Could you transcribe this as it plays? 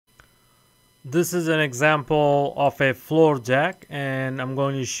This is an example of a floor jack, and I'm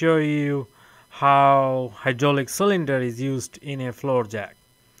going to show you how hydraulic cylinder is used in a floor jack.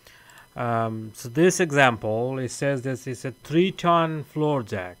 So this example, it says this is a 3-ton floor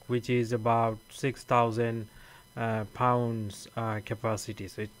jack, which is about 6,000 pounds capacity.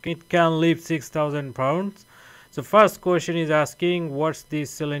 So it can lift 6,000 pounds. So first question is asking what's the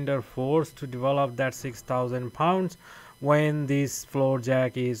cylinder force to develop that 6,000 pounds when this floor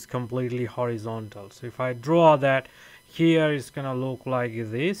jack is completely horizontal. So if I draw that here, it's gonna look like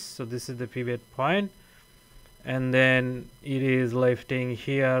this. So this is the pivot point, and then it is lifting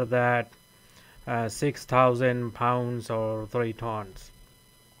here that 6,000 pounds or 3 tons,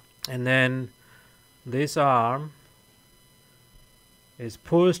 and then this arm is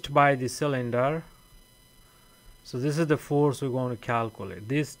pushed by the cylinder. So this is the force we're going to calculate.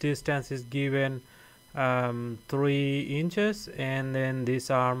 This distance is given 3 inches, and then this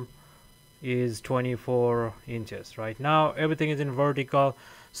arm is 24 inches. Right now everything is in vertical.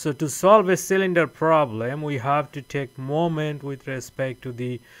 So to solve a cylinder problem, we have to take moment with respect to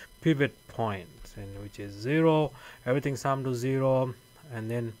the pivot point, and which is 0. Everything sum to 0.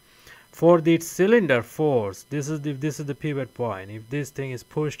 And then for the cylinder force, this is the pivot point. If this thing is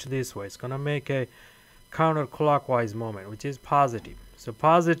pushed this way, it's gonna make a counterclockwise moment, which is positive. So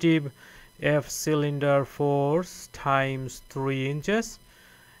positive F cylinder force times 3 inches,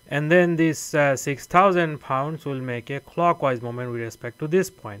 and then this 6,000 pounds will make a clockwise moment with respect to this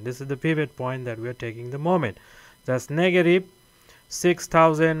point. This is the pivot point that we are taking the moment. That's negative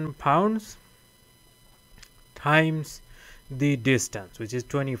 6,000 pounds times the distance, which is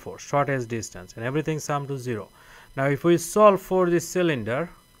 24, shortest distance, and everything sum to 0. Now if we solve for the cylinder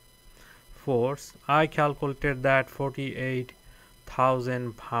force, I calculated that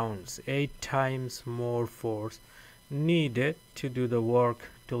 48,000 pounds, 8 times more force needed to do the work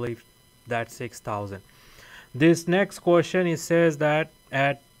to lift that 6,000. This next question, it says that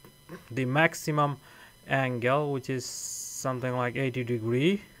at the maximum angle, which is something like 80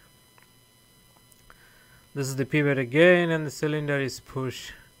 degree, this is the pivot again, and the cylinder is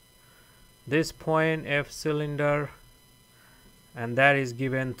pushed this point, F cylinder, and that is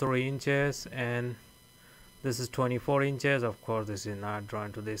given 3 inches, and this is 24 inches. Of course this is not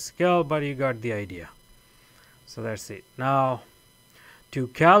drawn to this scale, but you got the idea. So that's it. Now to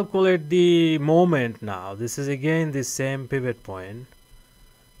calculate the moment, now this is again the same pivot point.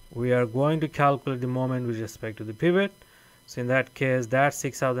 We are going to calculate the moment with respect to the pivot. So in that case, that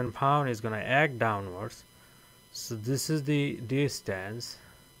 6,000 pound is going to act downwards. So this is the distance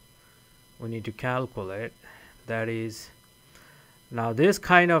we need to calculate. That is, now this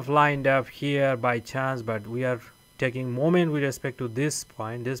kind of lined up here by chance, but we are taking moment with respect to this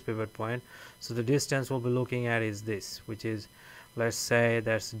point, this pivot point. So the distance we'll be looking at is this, which is, let's say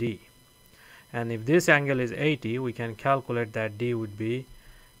that's D. And if this angle is 80, we can calculate that D would be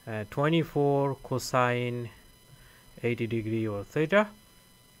 24 cosine 80 degree or theta.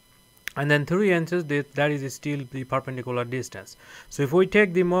 And then 3 inches, that is still the perpendicular distance. So if we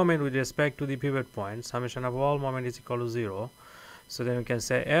take the moment with respect to the pivot point, summation of all moment is equal to 0. So then we can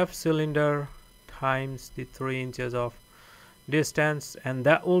say F cylinder times the 3 inches of distance, and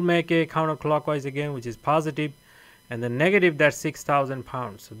that will make a counterclockwise again, which is positive, and the negative, that's 6,000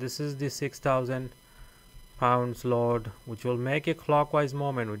 pounds. So this is the 6,000 pounds load, which will make a clockwise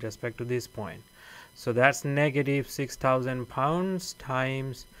moment with respect to this point. So that's negative 6,000 pounds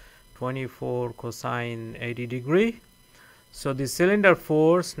times 24 cosine 80 degree. So the cylinder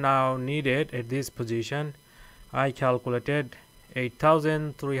force now needed at this position, I calculated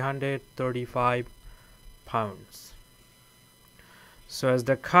 8,335 pounds. So as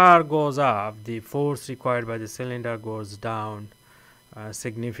the car goes up, the force required by the cylinder goes down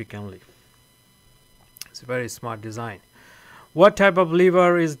significantly. It's a very smart design. What type of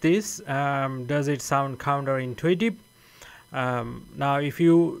lever is this? Does it sound counterintuitive? Now if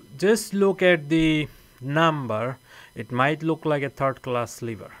you just look at the number, it might look like a third-class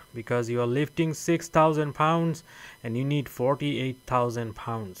lever, because you are lifting 6,000 pounds and you need 48,000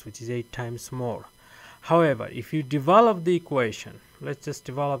 pounds, which is 8 times more. However, if you develop the equation, let's just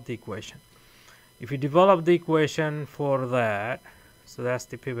develop the equation. If you develop the equation for that, so that's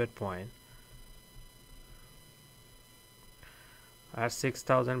the pivot point at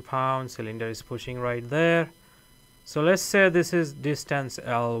 6,000 pounds, cylinder is pushing right there. So let's say this is distance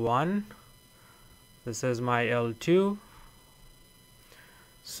L1, this is my L2.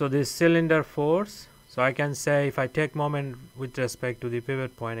 So this cylinder force, so I can say if I take moment with respect to the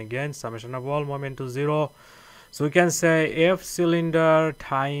pivot point, again summation of all moment to 0. So we can say F cylinder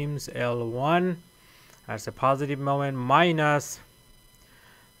times L1, that's a positive moment, minus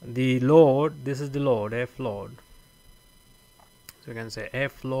the load, this is the load, F load. So you can say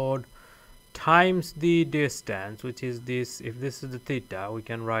F load times the distance, which is this. If this is the theta, we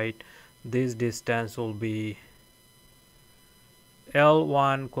can write this distance will be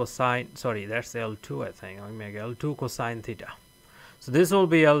L1 cosine, sorry, that's L2, I think. I'll make L2 cosine theta. So this will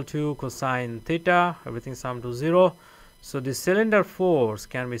be L2 cosine theta, everything sum to 0. So the cylinder force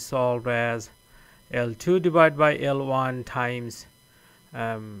can be solved as L2 divided by L1 times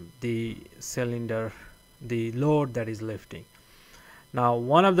the cylinder, the load that is lifting. Now,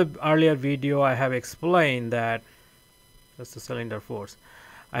 one of the earlier video I have explained that, that's the cylinder force.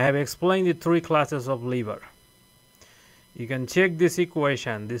 I have explained the three classes of lever. You can check this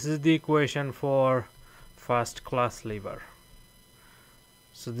equation. This is the equation for first class lever.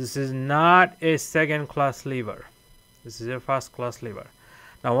 So this is not a second class lever. This is a first class lever.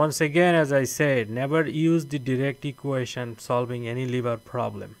 Now once again, as I said, never use the direct equation solving any lever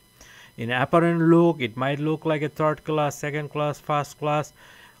problem. In apparent look, it might look like a third class, second class, first class.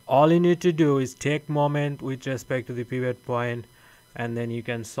 All you need to do is take moment with respect to the pivot point, and then you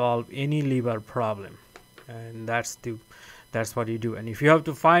can solve any lever problem. And that's what you do. And if you have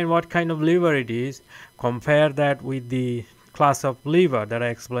to find what kind of lever it is, compare that with the class of lever that I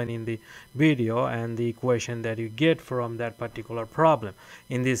explained in the video and the equation that you get from that particular problem.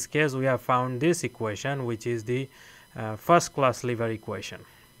 In this case, we have found this equation, which is the first class lever equation.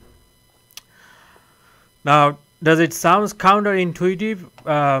 Now, does it sound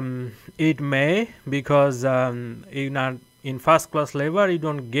counterintuitive? It may, because in first class lever you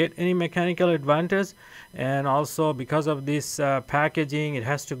don't get any mechanical advantage, and also because of this packaging, it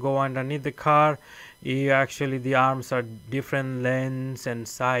has to go underneath the car. Actually the arms are different lengths and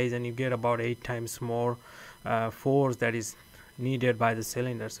size, and you get about 8 times more force that is needed by the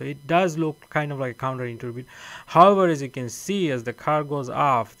cylinder. So it does look kind of like counterintuitive. However, as you can see, as the car goes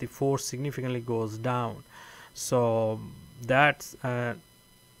off, the force significantly goes down. So that's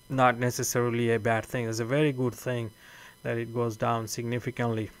not necessarily a bad thing. It's a very good thing that it goes down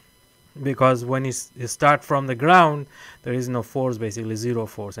significantly, because when you start from the ground, there is no force, basically zero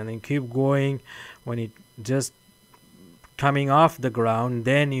force, and then keep going. When it just coming off the ground,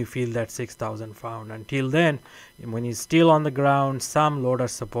 then you feel that 6,000 pound. Until then, when it's still on the ground, some load are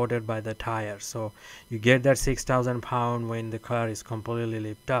supported by the tire, so you get that 6,000 pound when the car is completely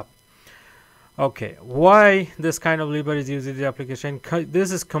lifted up. Okay, why this kind of lever is used in the application?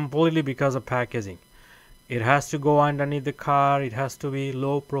 This is completely because of packaging. It has to go underneath the car. It has to be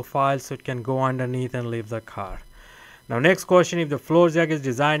low profile, so it can go underneath and lift the car. Now, next question: if the floor jack is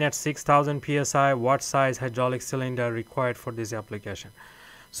designed at 6,000 psi, what size hydraulic cylinder required for this application?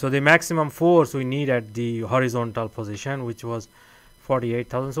 So the maximum force we need at the horizontal position, which was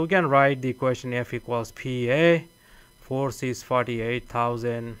 48,000. So we can write the equation F equals PA. Force is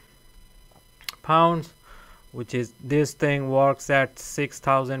 48,000 pounds, which is, this thing works at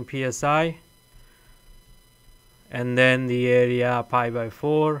 6,000 psi. And then the area pi by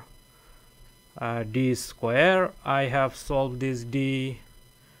 4 d square. I have solved this d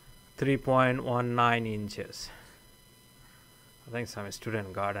 3.19 inches. I think some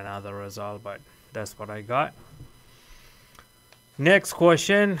student got another result, but that's what I got. Next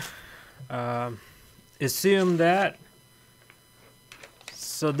question, assume that,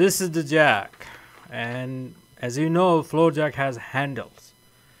 so this is the jack, and as you know, floor jack has handles.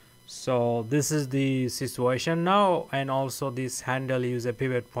 So this is the situation now, and also this handle is a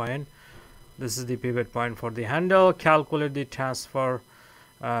pivot point. This is the pivot point for the handle. Calculate the transfer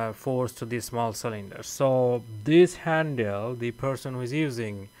force to the small cylinder. So this handle, the person who is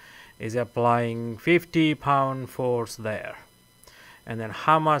using is applying 50 pound force there, and then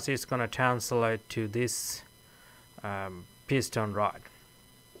how much it's going to translate to this piston rod.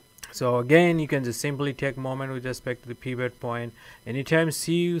 So again, you can just simply take moment with respect to the pivot point. Anytime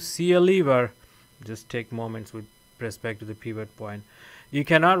you see a lever, just take moments with respect to the pivot point. You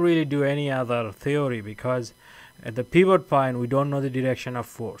cannot really do any other theory, because at the pivot point we don't know the direction of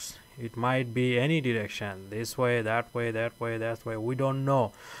force. It might be any direction, this way, that way, that way, that way, we don't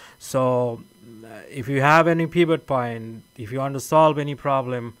know. So if you have any pivot point, if you want to solve any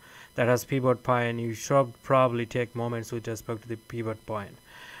problem that has pivot point, you should probably take moments with respect to the pivot point.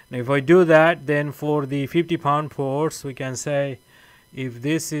 Now if I do that, then for the 50 pound force, we can say if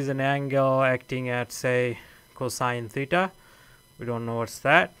this is an angle acting at, say, cosine theta, we don't know what's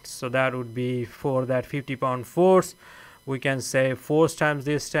that, so that would be, for that 50 pound force, we can say force times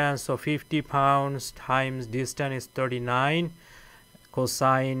distance, so 50 pounds times distance is 39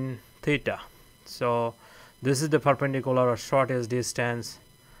 cosine theta. So this is the perpendicular or shortest distance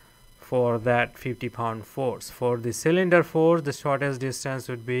for that 50-pound force. For the cylinder force, the shortest distance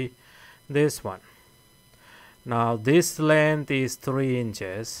would be this one. Now this length is 3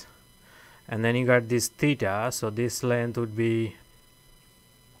 inches, and then you got this theta, so this length would be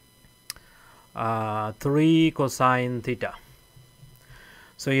 3 cosine theta.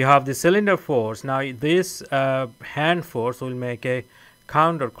 So you have the cylinder force. Now this hand force will make a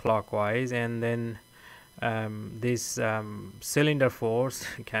counterclockwise, and then this cylinder force,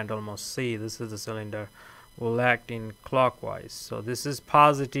 you can't almost see, this is the cylinder, will act in clockwise. So this is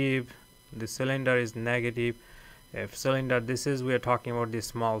positive, the cylinder is negative. If cylinder, this is, we are talking about the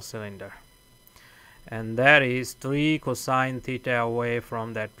small cylinder, and that is 3 cosine theta away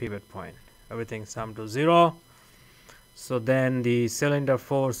from that pivot point. Everything sum to 0. So then the cylinder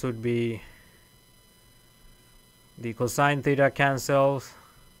force would be, the cosine theta cancels,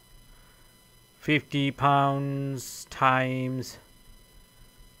 50 pounds times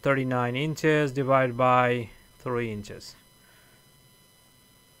 39 inches divided by 3 inches.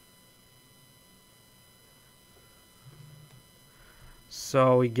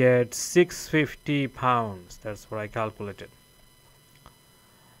 So we get 650 pounds. That's what I calculated.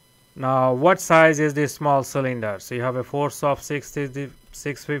 Now what size is this small cylinder? So you have a force of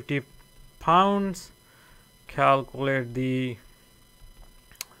 650 pounds. Calculate the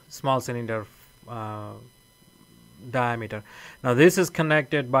small cylinder diameter. Now this is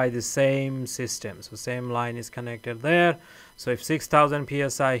connected by the same system, so same line is connected there. So if 6000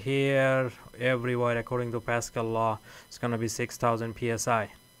 psi here, everywhere according to Pascal law, it's going to be 6000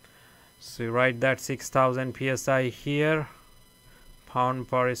 psi. So you write that 6000 psi here, pound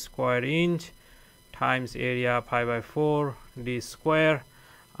per square inch, times area pi by 4 d square.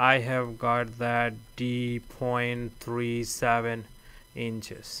 I have got that d 0.37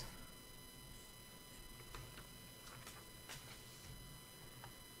 inches.